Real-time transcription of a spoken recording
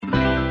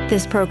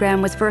This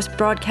program was first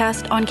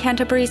broadcast on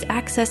Canterbury's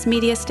access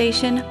media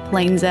station,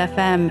 Plains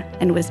FM,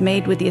 and was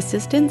made with the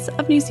assistance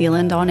of New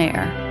Zealand On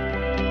Air.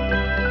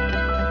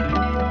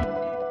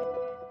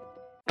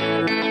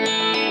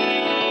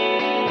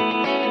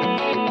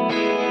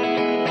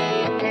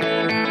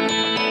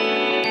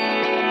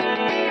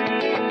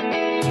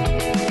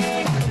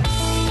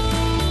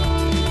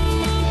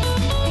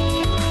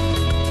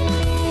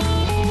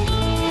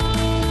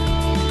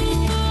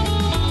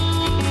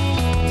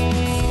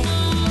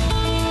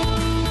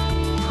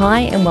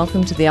 Hi and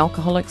welcome to the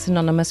Alcoholics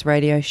Anonymous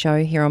radio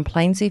show here on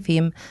Plains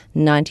FM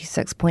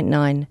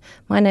 96.9.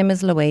 My name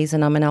is Louise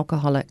and I'm an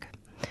alcoholic.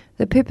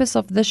 The purpose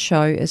of this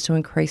show is to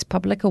increase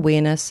public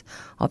awareness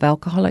of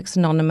Alcoholics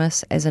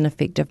Anonymous as an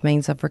effective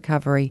means of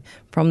recovery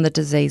from the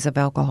disease of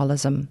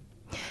alcoholism.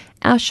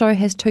 Our show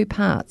has two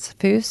parts.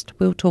 First,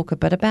 we'll talk a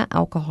bit about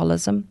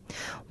alcoholism,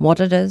 what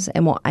it is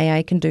and what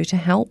AA can do to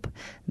help.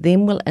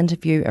 Then we'll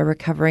interview a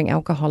recovering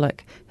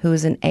alcoholic who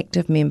is an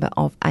active member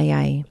of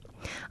AA.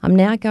 I'm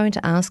now going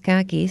to ask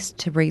our guest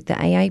to read the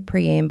AA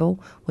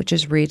preamble, which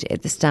is read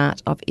at the start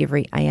of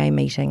every AA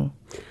meeting.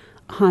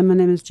 Hi, my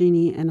name is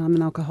Jeanne and I'm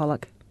an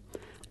alcoholic.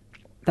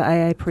 The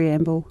AA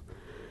preamble.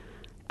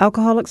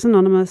 Alcoholics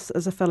Anonymous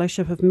is a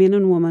fellowship of men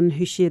and women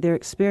who share their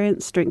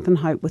experience, strength and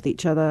hope with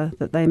each other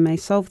that they may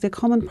solve their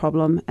common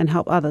problem and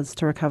help others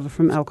to recover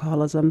from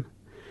alcoholism.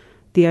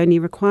 The only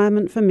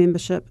requirement for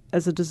membership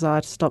is a desire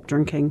to stop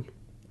drinking.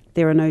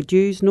 There are no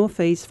dues nor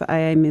fees for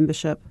AA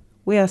membership.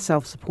 We are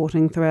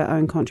self-supporting through our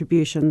own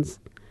contributions.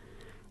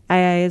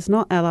 AA is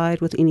not allied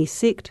with any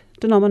sect,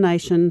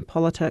 denomination,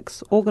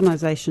 politics,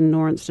 organisation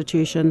nor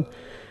institution,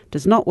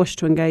 does not wish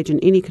to engage in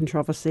any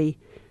controversy,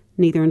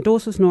 neither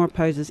endorses nor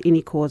opposes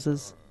any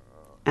causes.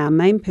 Our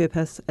main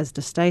purpose is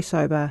to stay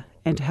sober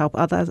and to help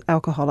other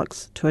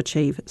alcoholics to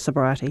achieve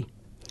sobriety.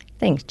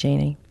 Thanks,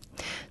 Jeannie.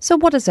 So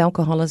what is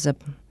alcoholism?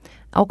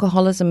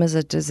 Alcoholism is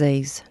a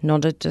disease,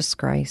 not a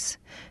disgrace.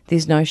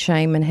 There's no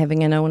shame in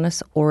having an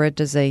illness or a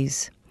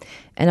disease.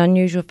 An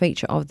unusual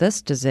feature of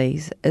this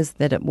disease is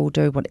that it will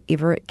do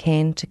whatever it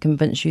can to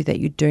convince you that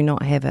you do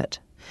not have it.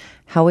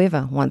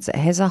 However, once it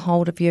has a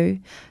hold of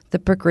you, the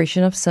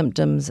progression of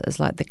symptoms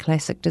is like the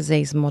classic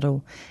disease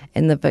model,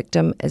 and the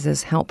victim is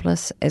as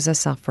helpless as a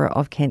sufferer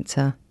of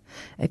cancer.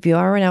 If you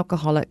are an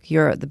alcoholic,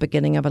 you're at the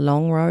beginning of a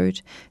long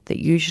road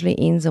that usually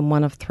ends in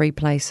one of three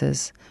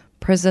places: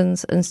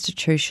 prisons,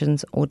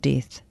 institutions, or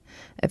death.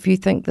 If you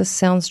think this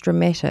sounds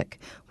dramatic,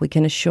 we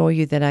can assure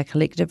you that our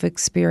collective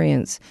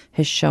experience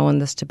has shown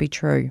this to be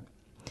true.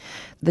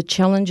 The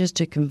challenge is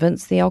to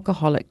convince the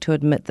alcoholic to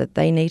admit that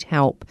they need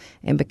help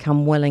and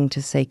become willing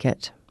to seek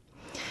it.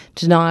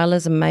 Denial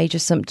is a major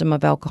symptom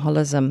of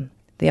alcoholism.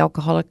 The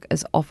alcoholic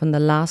is often the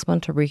last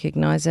one to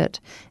recognise it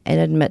and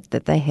admit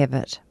that they have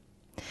it.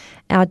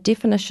 Our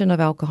definition of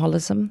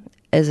alcoholism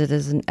is it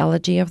is an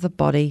allergy of the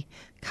body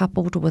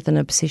coupled with an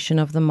obsession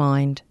of the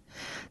mind.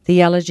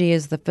 The allergy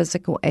is the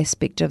physical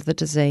aspect of the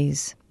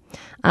disease.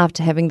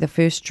 After having the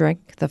first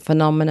drink, the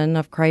phenomenon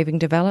of craving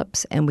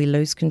develops and we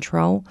lose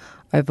control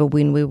over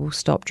when we will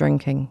stop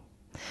drinking.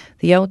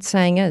 The old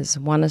saying is,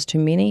 1 is too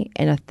many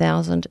and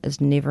 1,000 is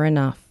never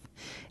enough.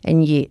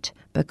 And yet,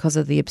 because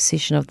of the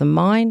obsession of the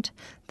mind,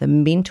 the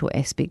mental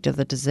aspect of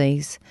the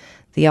disease,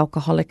 the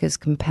alcoholic is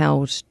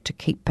compelled to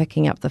keep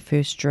picking up the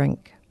first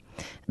drink.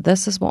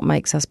 This is what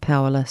makes us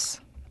powerless.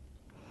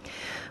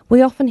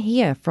 We often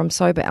hear from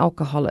sober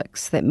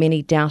alcoholics that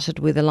many doubted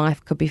whether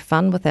life could be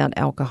fun without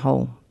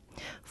alcohol.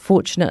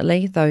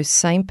 Fortunately, those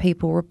same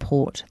people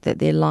report that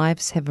their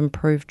lives have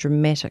improved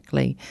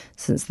dramatically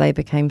since they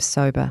became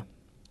sober.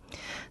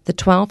 The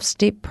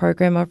 12-step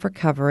program of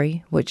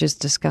recovery, which is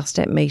discussed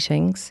at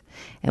meetings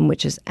and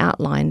which is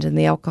outlined in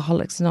the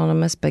Alcoholics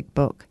Anonymous Big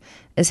Book,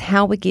 is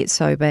how we get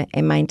sober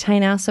and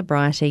maintain our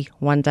sobriety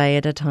one day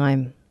at a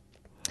time.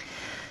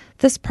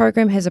 This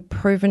program has a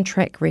proven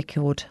track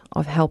record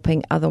of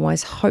helping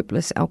otherwise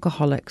hopeless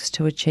alcoholics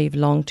to achieve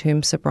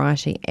long-term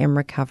sobriety and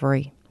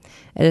recovery.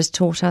 It has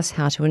taught us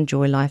how to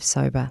enjoy life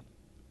sober.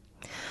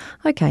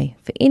 Okay,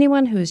 for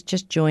anyone who has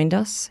just joined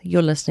us,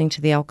 you're listening to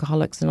the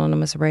Alcoholics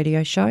Anonymous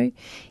radio show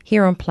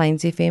here on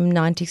Plains FM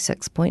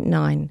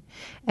 96.9,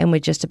 and we're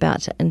just about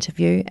to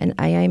interview an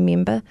AA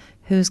member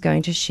who is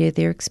going to share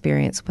their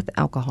experience with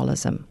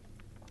alcoholism.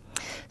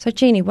 So,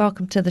 Jeannie,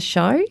 welcome to the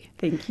show.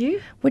 Thank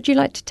you. Would you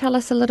like to tell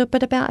us a little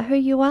bit about who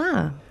you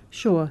are?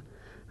 Sure.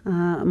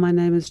 My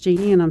name is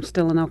Jeanne and I'm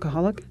still an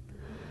alcoholic.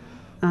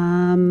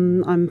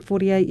 I'm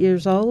 48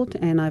 years old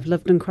and I've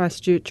lived in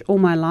Christchurch all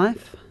my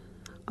life.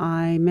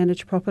 I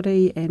manage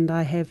property and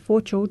I have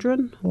 4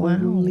 children. Wow.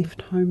 All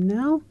left home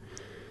now.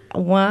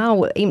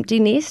 Wow, empty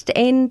nest.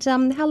 And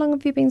how long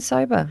have you been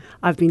sober?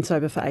 I've been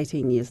sober for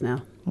 18 years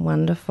now.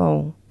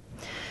 Wonderful.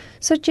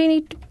 So,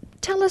 Jeannie,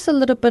 tell us a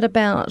little bit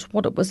about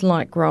what it was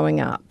like growing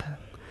up.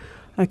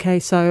 Okay,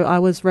 so I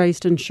was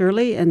raised in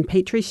Shirley in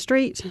Petrie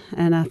Street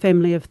in a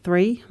family of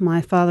 3.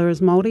 My father is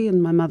Māori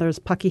and my mother is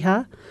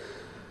Pakeha.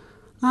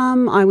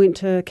 I went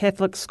to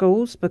Catholic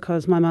schools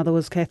because my mother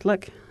was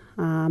Catholic.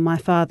 My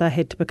father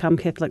had to become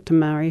Catholic to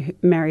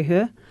marry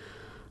her.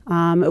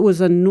 It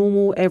was a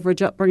normal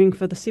average upbringing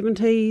for the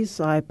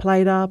 70s. I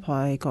played up,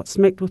 I got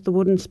smacked with the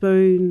wooden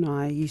spoon,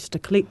 I used to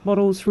collect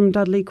bottles from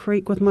Dudley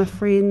Creek with my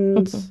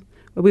friends.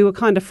 We were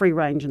kind of free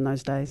range in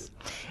those days.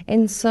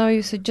 And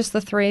so just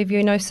the three of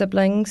you, no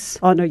siblings?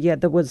 Oh, no, yeah,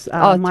 there was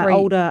my three.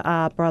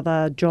 older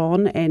brother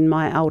John and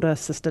my elder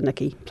sister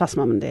Nikki, plus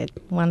mum and dad.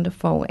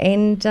 Wonderful.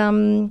 And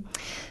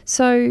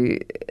so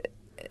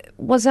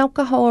was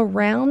alcohol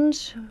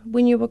around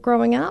when you were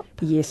growing up?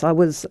 Yes, I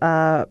was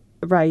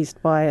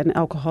raised by an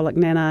alcoholic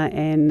nana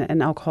and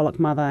an alcoholic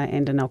mother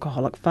and an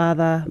alcoholic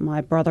father.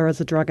 My brother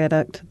is a drug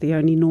addict. The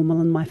only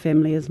normal in my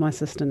family is my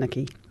sister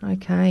Nikki.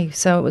 Okay,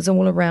 so it was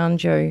all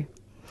around you.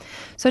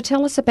 So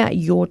tell us about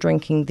your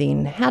drinking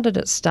then. How did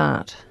it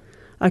start?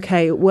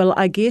 Okay, well,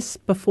 I guess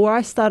before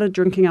I started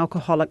drinking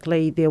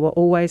alcoholically, there were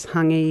always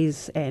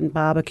hungies and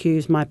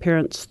barbecues. My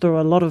parents threw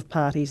a lot of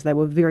parties. They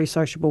were very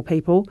sociable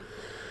people.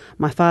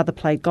 My father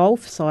played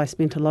golf, so I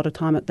spent a lot of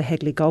time at the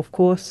Hagley Golf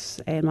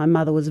Course, and my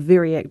mother was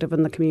very active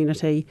in the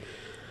community.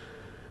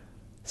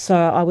 So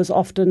I was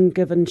often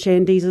given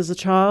shandies as a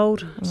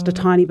child, just a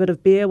tiny bit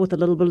of beer with a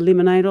little bit of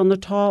lemonade on the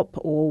top,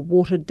 or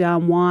watered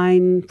down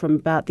wine from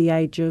about the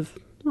age of,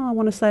 I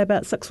want to say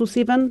about 6 or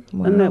 7.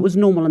 Wow. And that was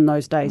normal in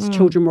those days.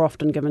 Children were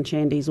often given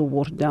shandies or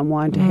watered down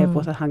wine to have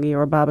with a hungy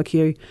or a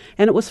barbecue.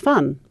 And it was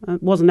fun. I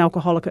wasn't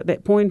alcoholic at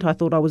that point. I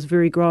thought I was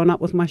very grown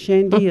up with my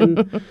shandy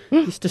and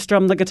used to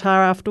strum the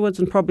guitar afterwards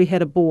and probably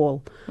had a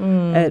ball.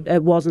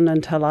 It wasn't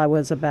until I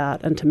was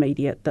about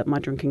intermediate that my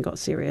drinking got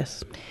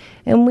serious.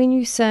 And when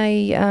you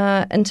say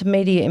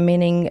intermediate,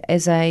 meaning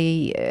as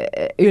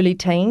a early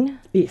teen?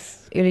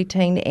 Yes. Early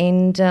teen.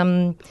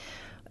 And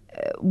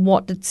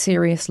what did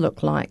serious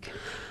look like?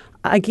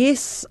 I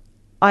guess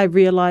I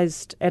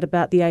realised at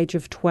about the age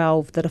of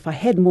 12 that if I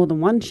had more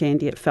than one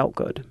shandy, it felt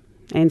good.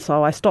 And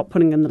so I stopped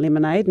putting in the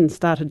lemonade and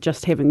started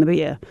just having the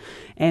beer.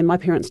 And my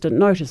parents didn't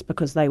notice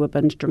because they were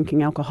binge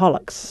drinking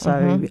alcoholics.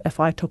 So if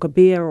I took a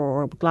beer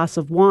or a glass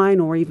of wine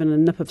or even a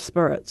nip of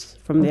spirits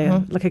from their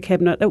liquor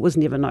cabinet, it was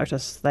never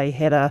noticed. They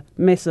had a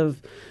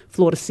massive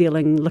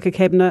floor-to-ceiling liquor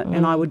cabinet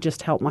and I would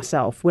just help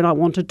myself when I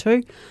wanted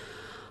to.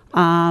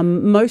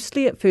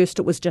 Mostly at first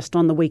it was just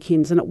on the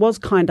weekends, and it was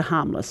kind of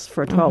harmless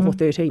for a 12 or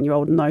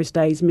 13-year-old in those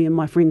days. Me and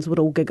my friends would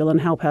all giggle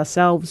and help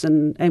ourselves,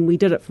 and we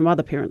did it from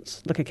other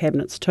parents' liquor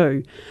cabinets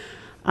too.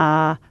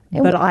 But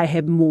I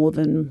had more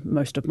than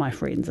most of my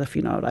friends, if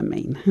you know what I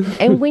mean.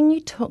 And when you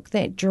took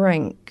that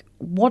drink,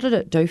 what did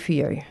it do for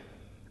you?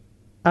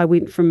 I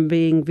went from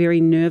being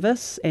very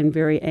nervous and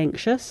very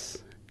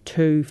anxious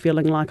to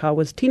feeling like I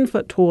was 10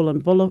 foot tall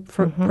and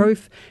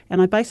bulletproof,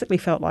 and I basically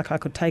felt like I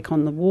could take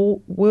on the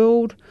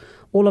world.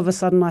 All of a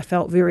sudden I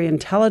felt very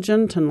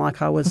intelligent and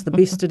like I was the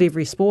best at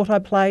every sport I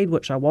played,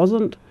 which I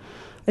wasn't.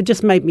 It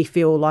just made me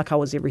feel like I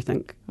was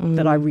everything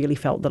that I really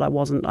felt that I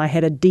wasn't. I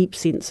had a deep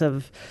sense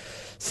of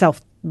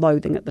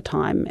self-loathing at the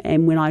time,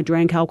 and when I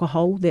drank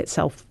alcohol, that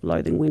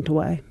self-loathing went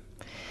away.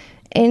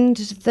 And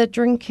the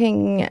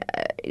drinking,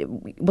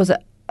 was it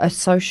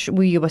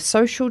were you a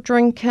social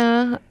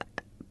drinker?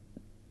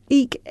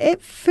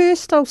 At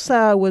first, I'll say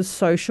I was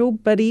social,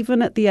 but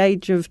even at the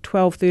age of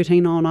 12,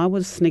 13 on, I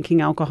was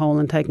sneaking alcohol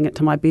and taking it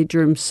to my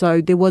bedroom.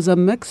 So there was a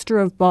mixture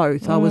of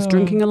both. I was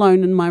drinking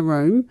alone in my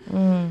room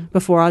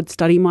before I'd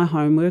study my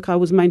homework. I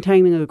was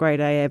maintaining a grade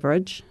A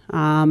average,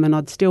 and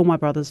I'd steal my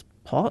brother's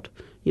pot,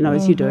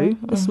 as you do.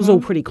 This was all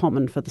pretty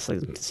common for the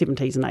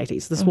 70s and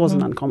 80s. This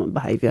wasn't uncommon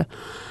behaviour.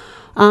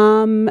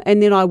 And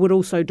then I would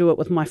also do it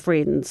with my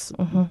friends.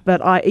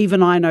 But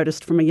I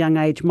noticed from a young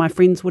age, my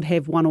friends would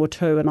have one or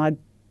two and I'd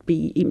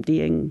be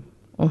emptying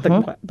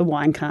the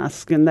wine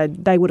cask, and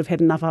they would have had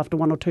enough after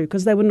one or two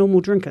because they were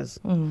normal drinkers.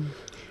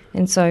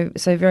 And so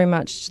very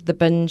much the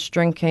binge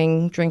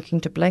drinking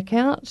to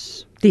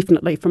blackouts?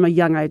 Definitely. From a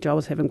young age I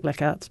was having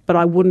blackouts, but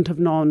I wouldn't have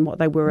known what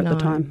they were at the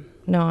time.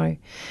 No.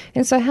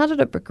 And so how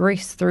did it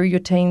progress through your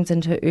teens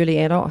into early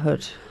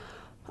adulthood?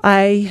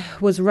 I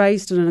was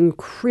raised in an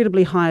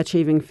incredibly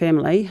high-achieving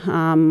family.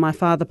 My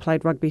father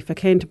played rugby for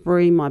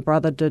Canterbury. My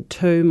brother did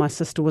too. My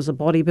sister was a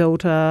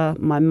bodybuilder.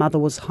 My mother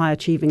was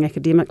high-achieving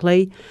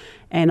academically.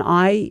 And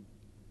I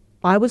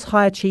was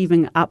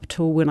high-achieving up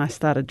till when I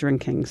started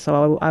drinking.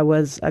 So I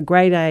was a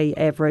grade A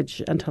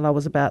average until I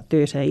was about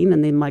 13,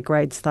 and then my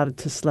grades started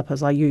to slip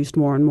as I used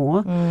more and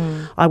more.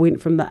 I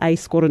went from the A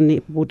squad in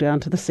netball down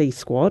to the C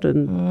squad,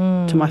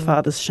 and to my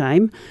father's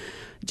shame.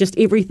 Just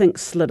everything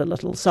slid a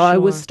little. So I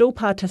was still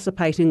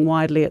participating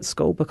widely at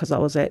school because I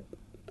was at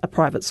a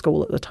private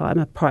school at the time,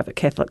 a private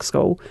Catholic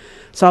school.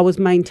 So I was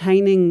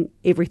maintaining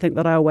everything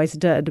that I always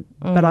did,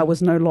 but I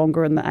was no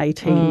longer in the A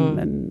team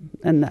and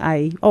in the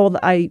A.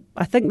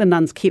 I think the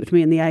nuns kept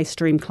me in the A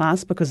stream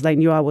class because they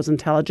knew I was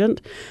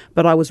intelligent,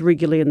 but I was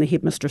regularly in the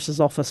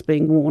headmistress's office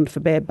being warned for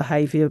bad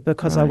behaviour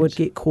because I would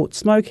get caught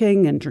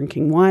smoking and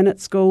drinking wine at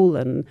school,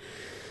 and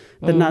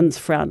the nuns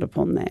frowned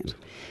upon that.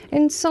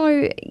 And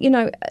so,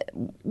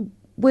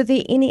 were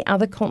there any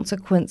other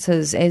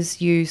consequences as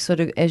you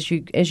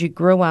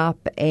grew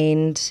up,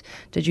 and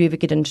did you ever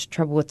get into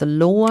trouble with the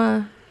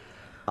law?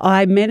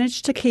 I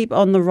managed to keep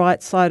on the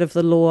right side of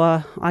the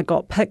law. I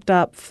got picked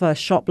up for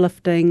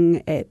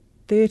shoplifting at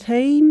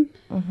 13,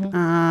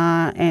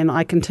 and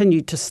I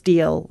continued to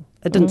steal.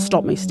 It didn't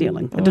stop me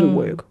stealing. It didn't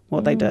work,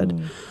 what they did.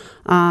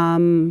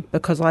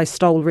 Because I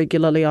stole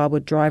regularly. I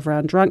would drive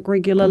around drunk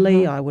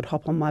regularly. I would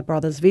hop on my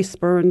brother's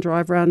Vespa and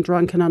drive around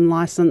drunk and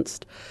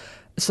unlicensed.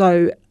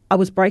 So I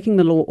was breaking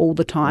the law all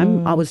the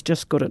time. I was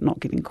just good at not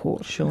getting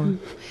caught. Sure.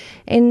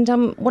 And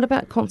what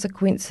about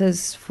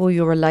consequences for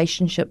your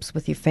relationships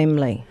with your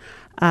family?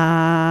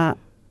 My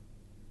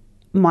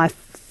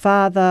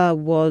father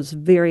was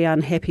very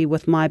unhappy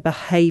with my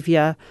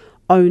behaviour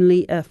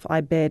only if I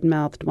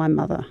badmouthed my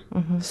mother.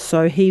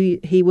 So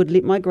he would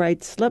let my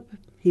grades slip.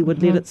 He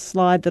would let it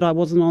slide that I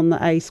wasn't on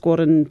the A squad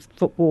in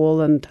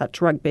football and touch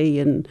rugby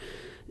and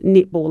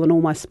netball and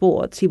all my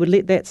sports. He would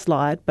let that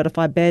slide, but if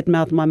I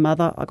badmouthed my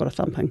mother, I got a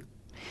thumping.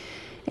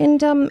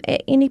 And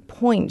at any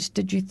point,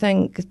 did you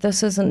think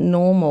this isn't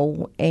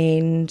normal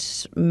and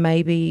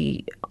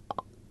maybe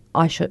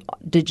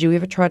did you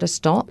ever try to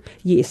stop?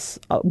 Yes.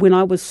 When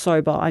I was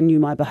sober, I knew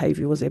my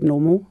behaviour was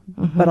abnormal,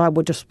 but I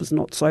just was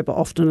not sober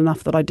often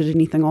enough that I did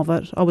anything of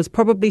it. I was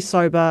probably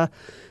sober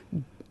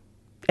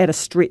at a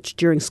stretch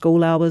during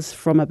school hours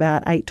from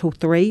about 8 till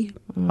 3.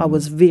 I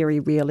was very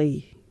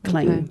rarely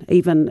clean,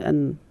 even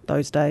in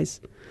those days.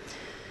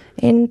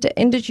 And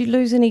did you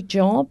lose any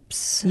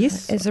jobs?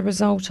 Yes. As a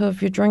result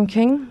of your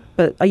drinking?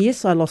 But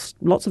yes, I lost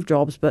lots of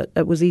jobs, but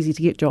it was easy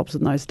to get jobs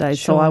in those days.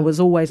 Sure. So I was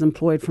always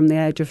employed from the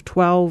age of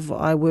 12.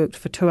 I worked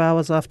for 2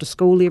 hours after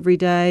school every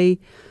day.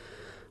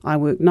 I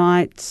worked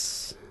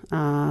nights.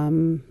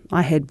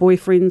 I had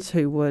boyfriends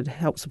who would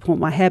help support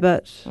my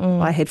habit.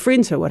 I had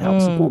friends who would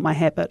help support my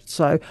habit.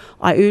 So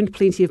I earned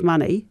plenty of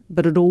money,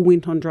 but it all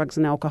went on drugs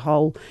and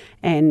alcohol,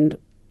 and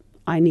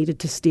I needed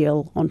to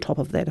steal on top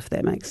of that, if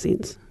that makes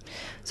sense.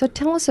 So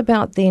tell us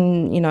about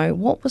then,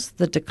 what was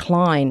the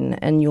decline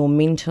in your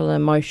mental,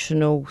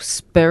 emotional,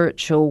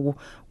 spiritual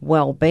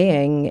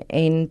well-being,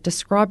 and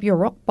describe your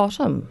rock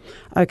bottom.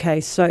 Okay,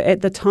 so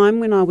at the time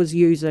when I was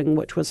using,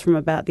 which was from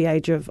about the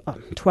age of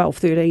 12,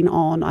 13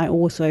 on, I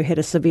also had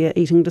a severe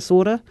eating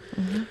disorder.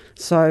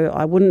 So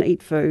I wouldn't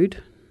eat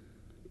food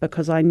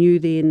because I knew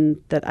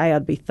then that A,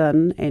 I'd be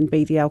thin, and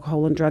B, the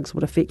alcohol and drugs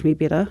would affect me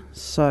better.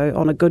 So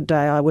on a good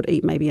day, I would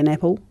eat maybe an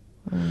apple.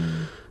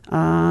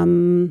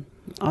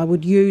 I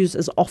would use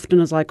as often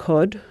as I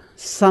could.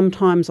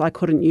 Sometimes I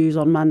couldn't use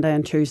on Monday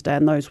and Tuesday,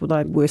 and those were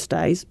the worst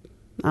days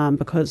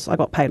because I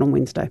got paid on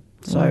Wednesday.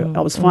 So I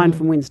was fine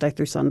from Wednesday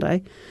through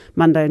Sunday.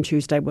 Monday and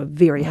Tuesday were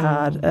very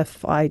hard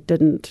if I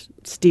didn't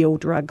steal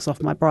drugs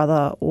off my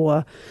brother,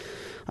 or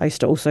I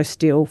used to also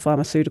steal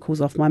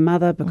pharmaceuticals off my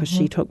mother because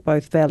she took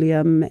both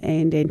Valium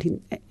and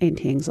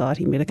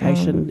anti-anxiety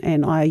medication,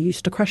 and I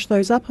used to crush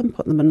those up and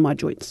put them in my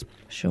joints.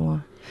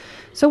 Sure.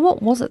 So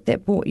what was it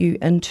that brought you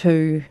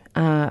into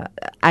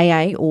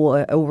AA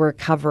or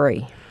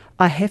recovery?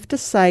 I have to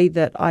say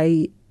that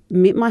I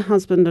met my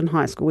husband in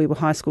high school. We were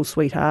high school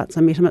sweethearts.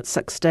 I met him at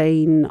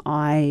 16.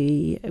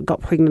 I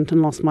got pregnant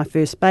and lost my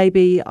first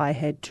baby. I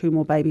had 2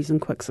 more babies in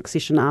quick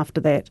succession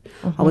after that.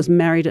 I was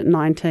married at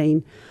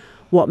 19.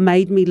 What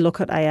made me look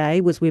at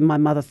AA was when my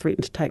mother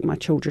threatened to take my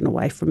children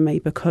away from me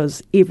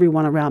because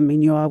everyone around me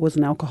knew I was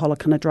an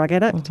alcoholic and a drug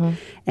addict,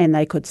 and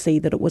they could see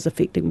that it was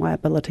affecting my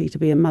ability to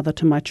be a mother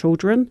to my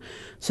children.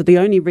 So the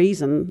only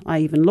reason I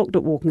even looked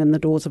at walking in the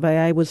doors of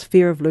AA was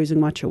fear of losing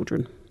my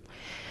children.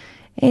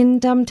 And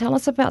tell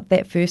us about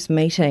that first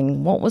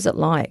meeting. What was it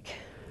like?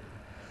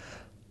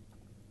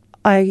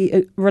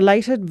 I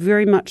related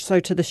very much so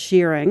to the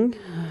sharing.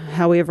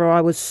 However,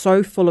 I was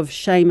so full of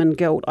shame and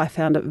guilt, I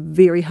found it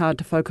very hard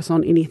to focus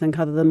on anything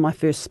other than my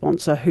first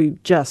sponsor, who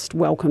just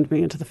welcomed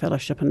me into the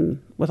fellowship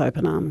and with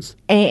open arms.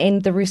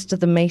 And the rest of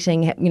the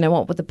meeting,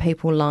 what were the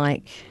people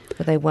like?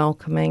 Were they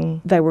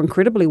welcoming? They were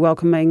incredibly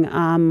welcoming.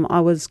 I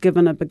was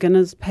given a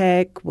beginner's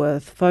pack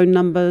with phone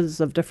numbers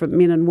of different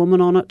men and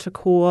women on it to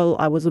call.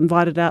 I was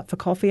invited out for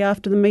coffee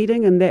after the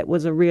meeting, and that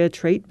was a rare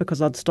treat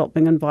because I'd stopped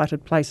being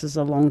invited places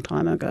a long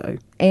time ago.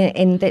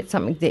 And that's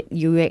something that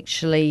you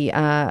actually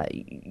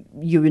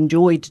you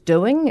enjoyed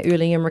doing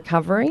early in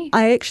recovery?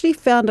 I actually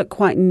found it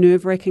quite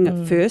nerve-wracking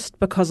at first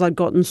because I'd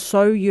gotten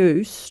so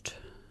used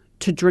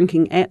to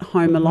drinking at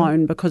home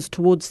alone, because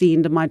towards the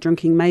end of my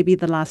drinking, maybe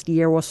the last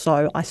year or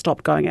so, I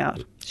stopped going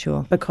out.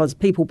 Sure. Because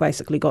people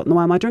basically got in the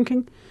way of my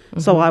drinking.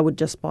 So I would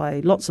just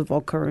buy lots of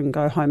vodka and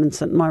go home and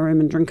sit in my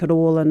room and drink it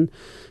all and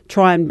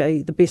try and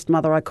be the best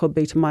mother I could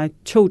be to my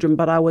children.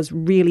 But I was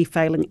really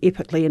failing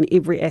epically in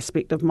every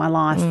aspect of my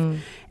life.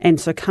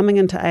 And so coming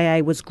into AA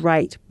was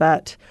great,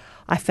 but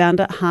I found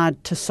it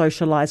hard to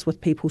socialise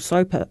with people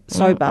sober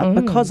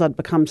because I'd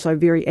become so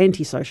very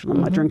antisocial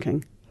in my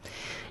drinking.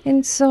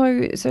 And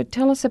so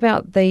tell us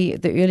about the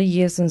early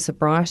years in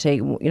sobriety.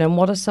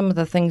 What are some of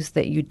the things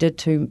that you did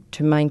to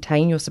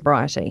maintain your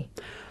sobriety?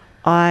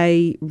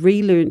 I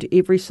relearned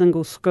every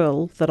single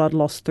skill that I'd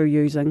lost through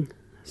using.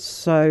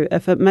 So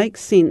if it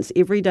makes sense,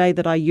 every day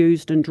that I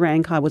used and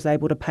drank, I was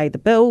able to pay the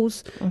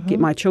bills, get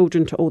my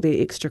children to all their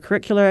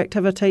extracurricular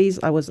activities.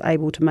 I was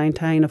able to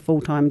maintain a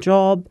full-time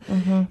job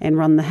and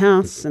run the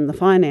house and the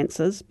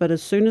finances. But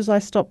as soon as I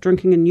stopped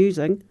drinking and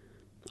using,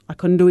 I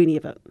couldn't do any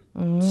of it.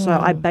 So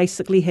I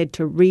basically had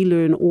to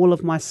relearn all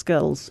of my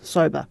skills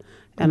sober.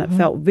 And it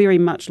felt very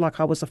much like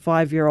I was a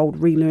 5-year-old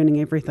relearning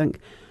everything.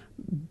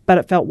 But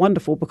it felt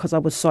wonderful because I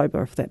was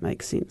sober, if that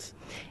makes sense.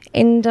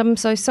 And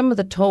so some of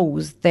the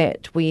tools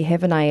that we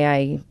have in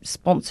AA,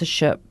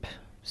 sponsorship,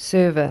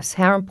 service,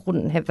 how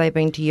important have they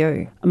been to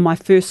you? My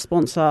first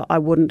sponsor, I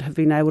wouldn't have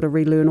been able to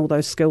relearn all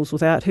those skills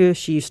without her.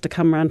 She used to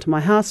come around to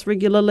my house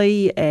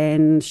regularly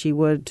and she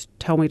would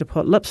tell me to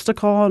put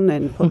lipstick on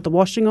and put the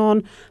washing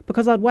on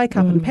because I'd wake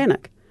up and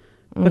panic.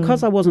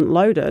 Because I wasn't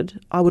loaded,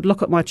 I would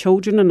look at my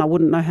children and I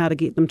wouldn't know how to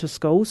get them to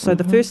school. So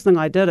the first thing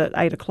I did at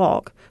 8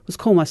 o'clock was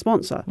call my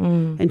sponsor.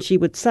 And she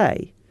would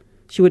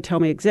tell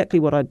me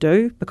exactly what I'd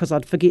do because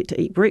I'd forget to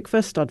eat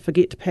breakfast, I'd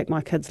forget to pack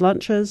my kids'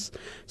 lunches.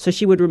 So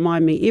she would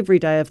remind me every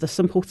day of the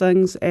simple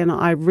things, and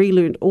I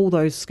relearned all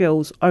those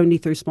skills only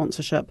through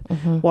sponsorship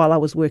while I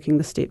was working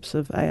the steps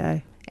of AA.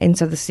 And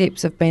so the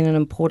steps have been an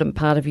important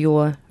part of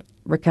your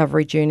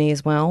recovery journey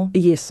as well?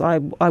 Yes, I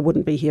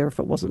wouldn't be here if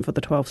it wasn't for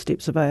the 12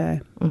 steps of AA.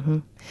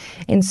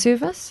 And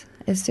service?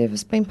 Has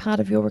service been part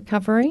of your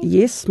recovery?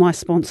 Yes, my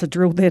sponsor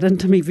drilled that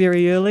into me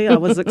very early. I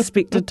was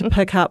expected to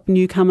pick up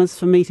newcomers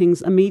for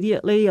meetings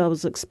immediately. I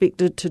was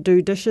expected to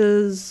do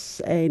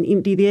dishes and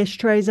empty the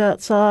ashtrays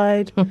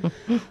outside.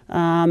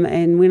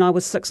 And when I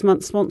was 6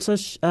 months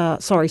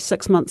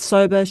 6 months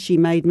sober, she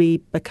made me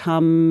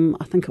become,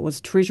 I think it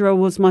was treasurer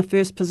was my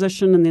first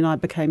position, and then I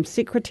became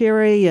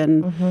secretary,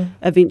 and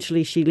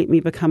eventually she let me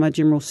become a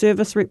general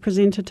service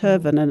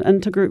representative and an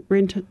intergroup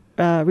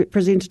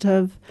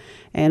representative.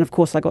 And of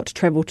course I got to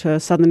travel to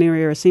Southern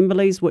Area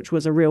Assemblies, which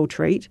was a real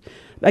treat.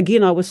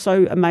 Again, I was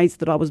so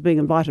amazed that I was being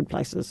invited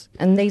places.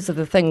 And these are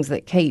the things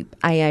that keep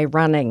AA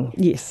running.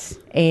 Yes.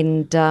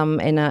 And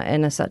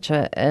are such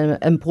an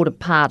important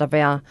part of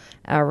our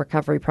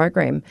recovery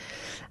program.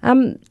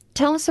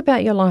 Tell us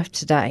about your life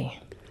today.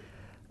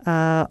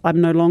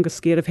 I'm no longer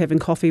scared of having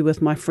coffee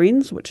with my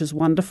friends, which is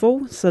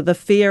wonderful. So the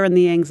fear and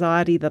the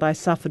anxiety that I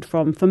suffered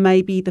from for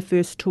maybe the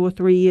first 2 or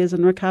 3 years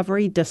in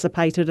recovery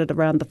dissipated at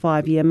around the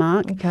 5-year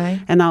mark.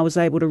 Okay. And I was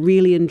able to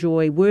really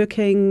enjoy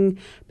working,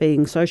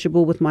 being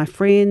sociable with my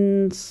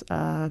friends,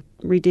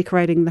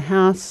 redecorating the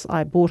house.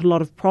 I bought a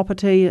lot of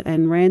property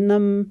and ran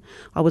them.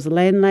 I was a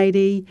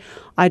landlady.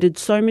 I did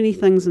so many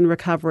things in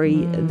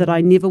recovery that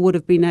I never would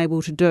have been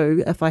able to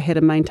do if I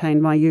had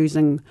maintained my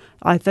using.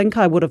 I think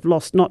I would have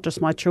lost not just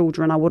my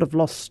children, I would have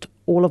lost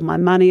all of my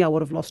money, I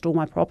would have lost all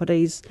my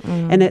properties.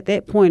 And at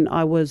that point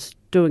I was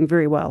doing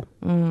very well.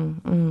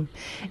 And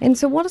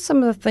so what are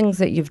some of the things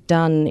that you've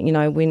done,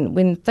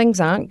 when things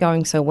aren't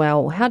going so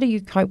well? How do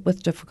you cope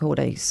with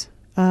difficulties?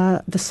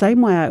 The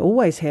same way I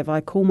always have. I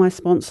call my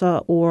sponsor,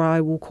 or I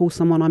will call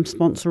someone I'm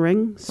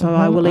sponsoring. So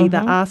I will either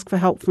ask for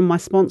help from my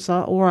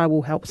sponsor or I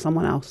will help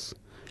someone else.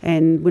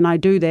 And when I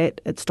do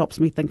that, it stops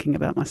me thinking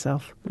about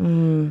myself.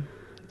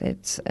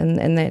 That's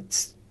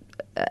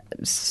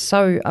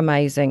so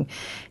amazing.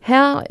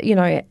 How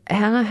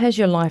has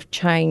your life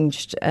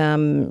changed?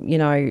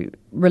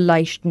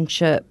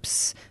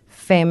 Relationships,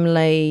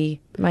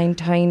 family,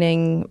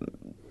 maintaining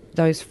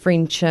those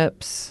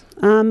friendships.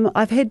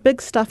 I've had big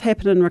stuff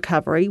happen in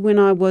recovery. When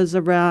I was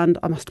around,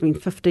 I must have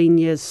been 15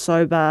 years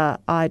sober,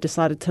 I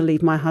decided to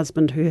leave my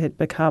husband, who had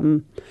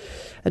become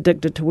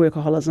addicted to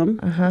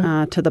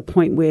workaholism, to the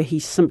point where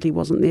he simply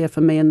wasn't there for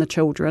me and the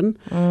children.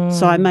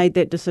 So I made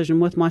that decision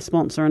with my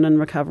sponsor and in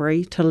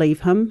recovery to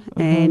leave him.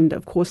 And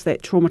of course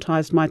that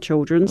traumatised my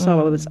children, so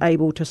I was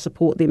able to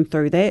support them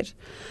through that.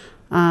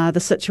 The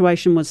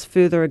situation was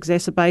further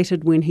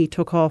exacerbated when he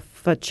took off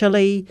for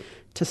Chile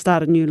to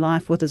start a new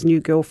life with his new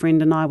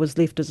girlfriend, and I was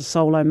left as a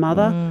solo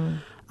mother.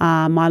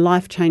 My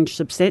life changed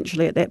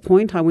substantially at that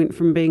point. I went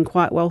from being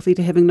quite wealthy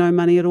to having no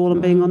money at all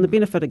and being on the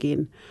benefit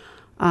again.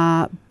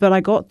 But I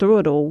got through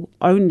it all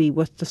only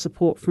with the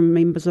support from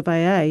members of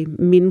AA.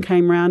 Men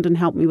came round and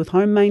helped me with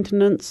home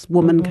maintenance.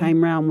 Women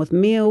came round with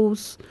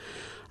meals.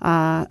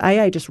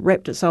 AA just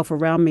wrapped itself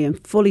around me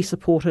and fully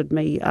supported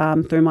me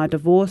through my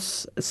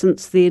divorce.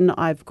 Since then,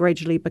 I've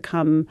gradually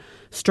become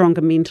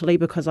stronger mentally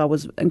because I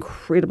was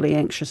incredibly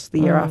anxious the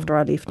year after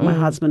I left my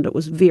husband. It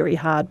was very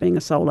hard being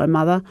a solo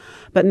mother.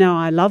 But now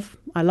I love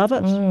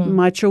it.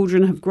 My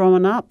children have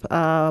grown up.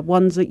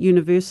 One's at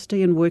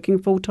university and working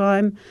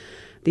full-time.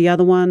 The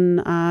other one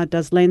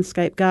does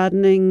landscape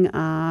gardening.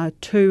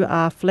 2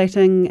 are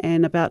flatting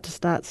and about to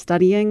start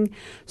studying.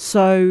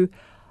 So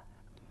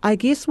I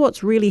guess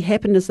what's really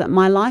happened is that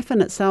my life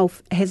in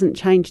itself hasn't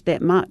changed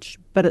that much,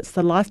 but it's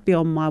the life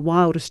beyond my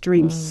wildest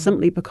dreams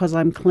simply because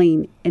I'm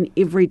clean, and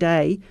every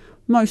day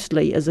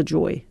mostly is a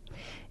joy.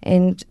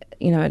 And,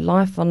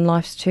 life on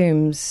life's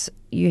terms,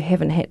 you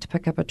haven't had to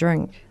pick up a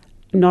drink.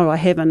 No, I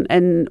haven't.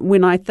 And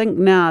when I think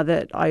now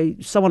that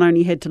someone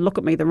only had to look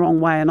at me the wrong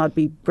way and I'd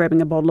be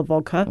grabbing a bottle of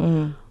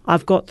vodka,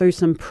 I've got through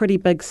some pretty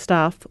big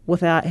stuff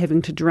without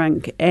having to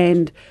drink.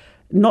 And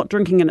not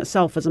drinking in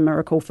itself is a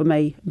miracle for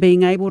me.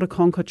 Being able to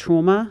conquer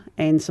trauma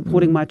and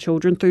supporting my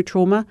children through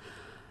trauma,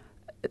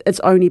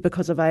 it's only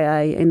because of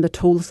AA and the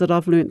tools that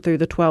I've learnt through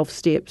the 12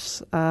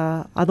 steps.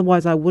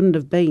 Otherwise, I wouldn't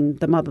have been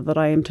the mother that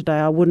I am today.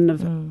 I wouldn't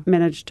have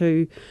managed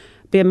to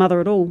be a mother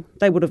at all.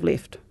 They would have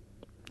left.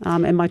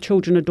 And my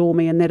children adore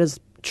me, and that is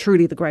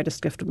truly the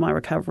greatest gift of my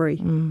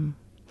recovery.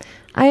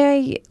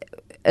 AA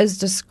is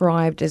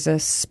described as a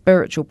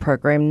spiritual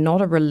program,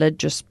 not a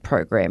religious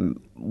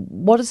program.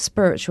 What does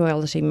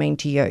spirituality mean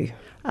to you?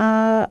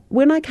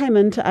 When I came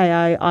into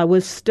AA, I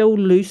was still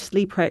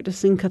loosely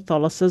practicing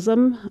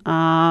Catholicism,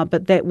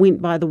 but that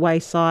went by the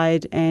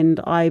wayside, and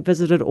I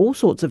visited all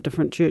sorts of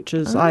different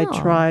churches. I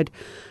tried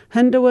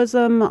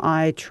Hinduism,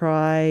 I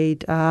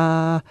tried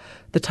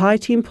the Thai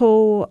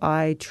temple,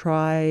 I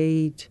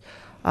tried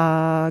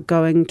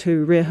going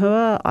to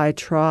Rehua, I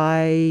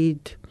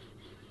tried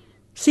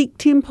Sikh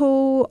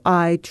temple,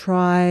 I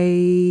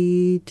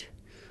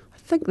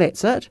think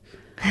that's it.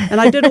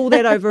 And I did all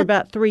that over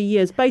about 3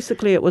 years.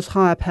 Basically, it was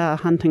higher power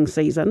hunting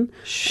season.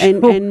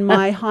 Sure. And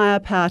my higher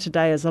power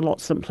today is a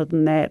lot simpler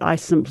than that. I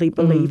simply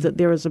believe that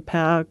there is a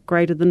power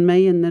greater than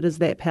me, and that is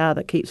that power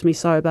that keeps me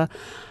sober.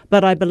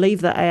 But I believe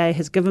that AA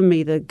has given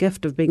me the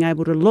gift of being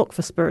able to look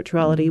for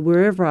spirituality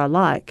wherever I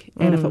like.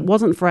 And if it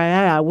wasn't for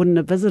AA, I wouldn't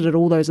have visited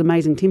all those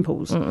amazing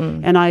temples.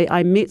 And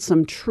I met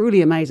some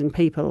truly amazing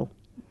people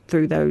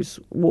through those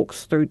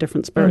walks through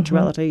different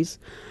spiritualities.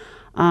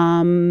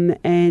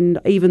 And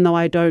even though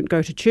I don't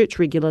go to church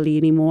regularly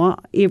anymore,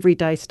 every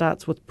day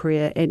starts with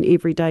prayer and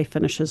every day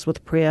finishes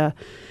with prayer.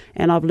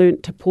 And I've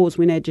learnt to pause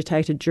when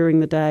agitated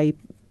during the day,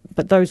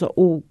 but those are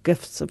all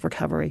gifts of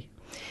recovery.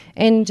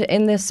 And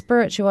the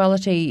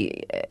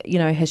spirituality,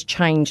 has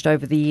changed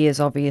over the years,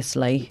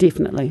 obviously.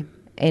 Definitely.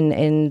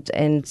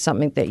 And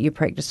something that you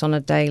practice on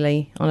a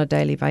daily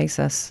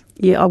basis.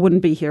 Yeah, I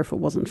wouldn't be here if it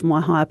wasn't for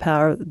my higher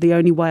power. The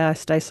only way I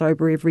stay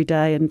sober every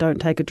day and don't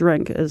take a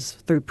drink is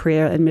through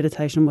prayer and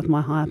meditation with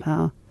my higher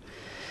power.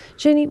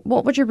 Jeanne,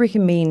 what would you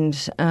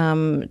recommend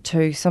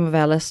to some of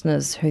our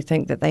listeners who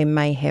think that they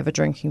may have a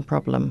drinking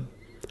problem?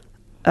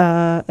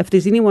 If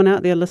there's anyone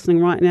out there listening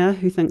right now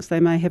who thinks they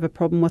may have a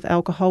problem with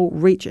alcohol,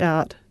 reach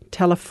out.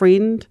 Tell a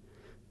friend,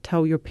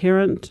 tell your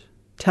parent,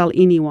 tell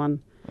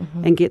anyone,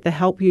 and get the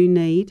help you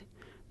need,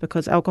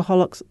 because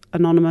Alcoholics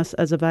Anonymous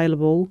is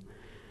available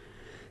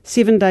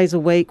 7 days a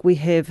week. We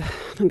have,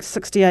 I think,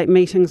 68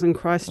 meetings in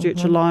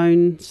Christchurch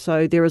alone,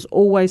 so there is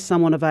always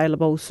someone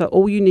available. So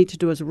all you need to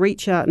do is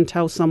reach out and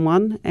tell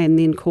someone, and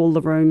then call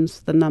the rooms.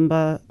 The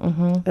number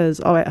is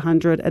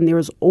 0800, and there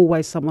is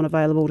always someone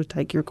available to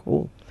take your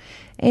call.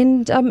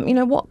 And,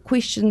 what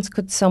questions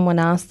could someone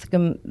ask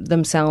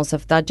themselves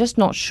if they're just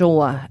not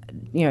sure,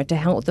 to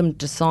help them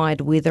decide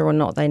whether or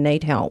not they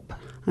need help?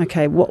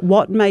 Okay,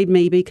 what made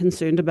me be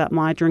concerned about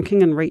my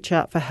drinking and reach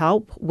out for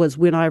help was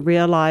when I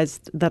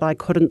realised that I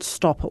couldn't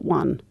stop at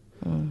one.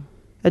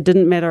 It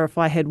didn't matter if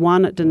I had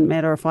one, it didn't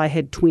matter if I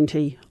had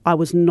 20. I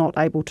was not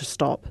able to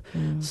stop.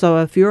 So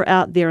if you're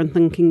out there and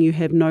thinking you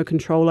have no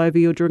control over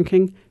your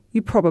drinking,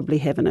 you probably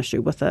have an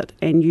issue with it,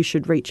 and you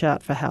should reach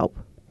out for help.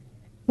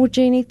 Well,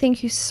 Jeanne,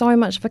 thank you so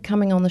much for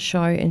coming on the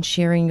show and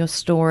sharing your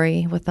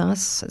story with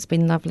us. It's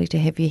been lovely to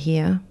have you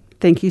here.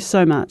 Thank you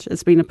so much.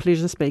 It's been a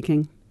pleasure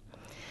speaking.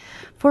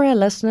 For our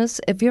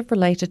listeners, if you've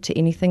related to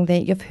anything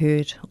that you've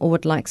heard or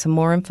would like some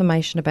more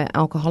information about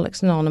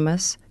Alcoholics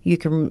Anonymous, you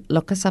can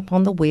look us up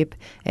on the web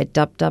at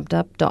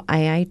www.aa.org.nz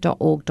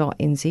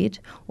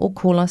or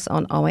call us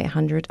on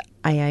 0800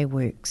 AA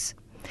Works.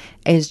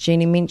 As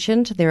Jeanne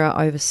mentioned, there are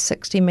over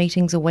 60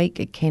 meetings a week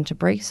at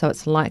Canterbury, so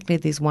it's likely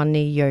there's one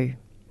near you.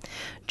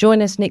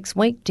 Join us next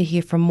week to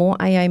hear from more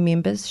AA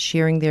members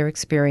sharing their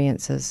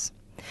experiences.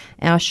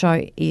 Our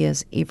show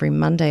airs every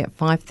Monday at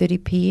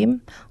 5:30pm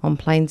on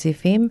Plains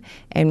FM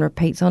and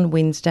repeats on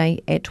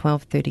Wednesday at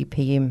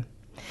 12:30pm.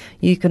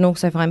 You can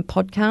also find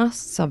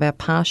podcasts of our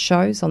past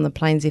shows on the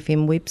Plains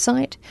FM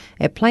website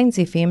at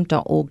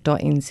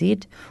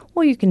plainsfm.org.nz,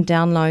 or you can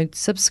download,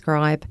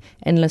 subscribe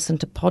and listen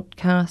to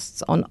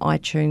podcasts on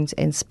iTunes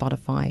and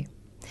Spotify.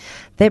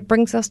 That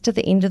brings us to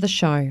the end of the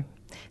show.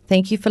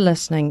 Thank you for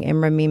listening,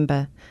 and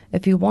remember,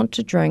 if you want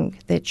to drink,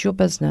 that's your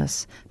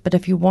business, but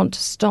if you want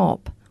to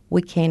stop,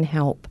 we can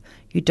help.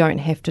 You don't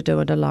have to do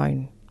it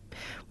alone.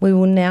 We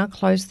will now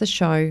close the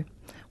show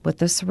with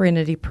the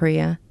Serenity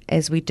Prayer,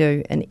 as we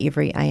do in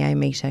every AA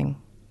meeting.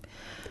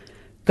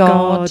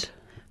 God,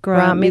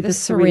 grant me the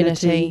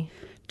serenity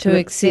to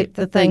accept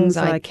the things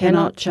I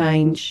cannot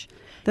change,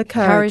 the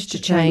courage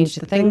to change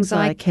the things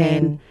I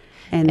can,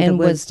 and the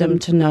wisdom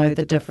to know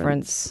the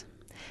difference.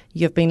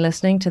 You've been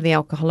listening to the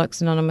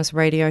Alcoholics Anonymous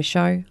radio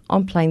show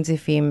on Plains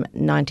FM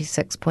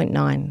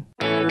 96.9.